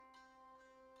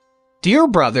Dear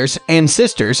brothers and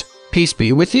sisters, peace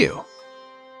be with you.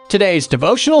 Today's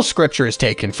devotional scripture is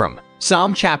taken from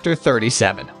Psalm chapter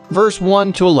 37, verse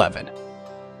 1 to 11.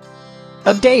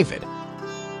 Of David.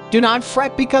 Do not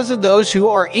fret because of those who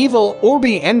are evil, or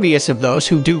be envious of those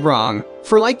who do wrong,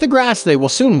 for like the grass they will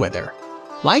soon wither.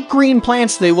 Like green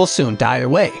plants they will soon die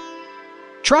away.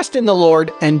 Trust in the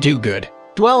Lord and do good.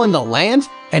 Dwell in the land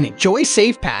and enjoy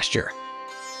safe pasture.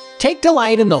 Take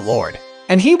delight in the Lord,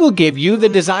 and He will give you the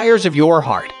desires of your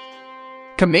heart.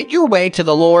 Commit your way to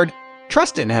the Lord,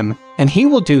 trust in Him, and He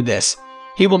will do this.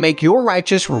 He will make your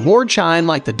righteous reward shine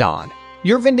like the dawn,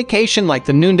 your vindication like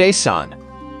the noonday sun.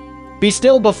 Be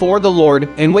still before the Lord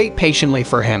and wait patiently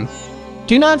for Him.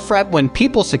 Do not fret when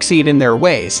people succeed in their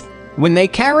ways, when they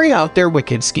carry out their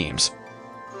wicked schemes.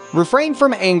 Refrain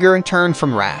from anger and turn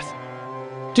from wrath.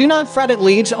 Do not fret, it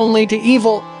leads only to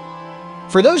evil.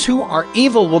 For those who are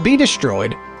evil will be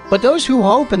destroyed, but those who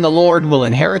hope in the Lord will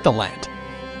inherit the land.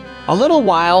 A little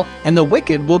while, and the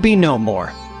wicked will be no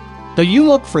more. Though you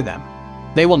look for them,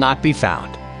 they will not be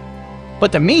found.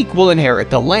 But the meek will inherit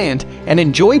the land and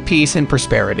enjoy peace and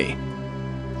prosperity.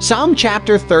 Psalm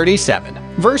chapter 37,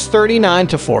 verse 39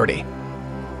 to 40.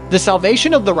 The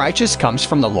salvation of the righteous comes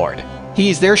from the Lord. He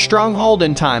is their stronghold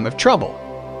in time of trouble.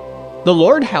 The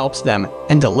Lord helps them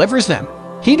and delivers them.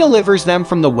 He delivers them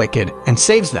from the wicked and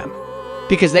saves them,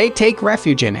 because they take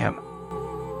refuge in Him.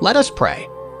 Let us pray.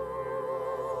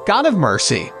 God of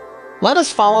mercy, let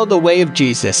us follow the way of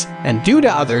Jesus and do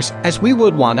to others as we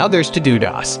would want others to do to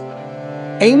us.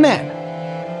 Amen.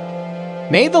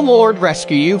 May the Lord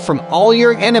rescue you from all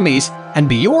your enemies and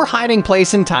be your hiding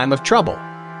place in time of trouble.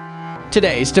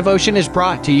 Today's devotion is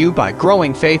brought to you by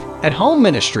Growing Faith at Home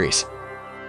Ministries.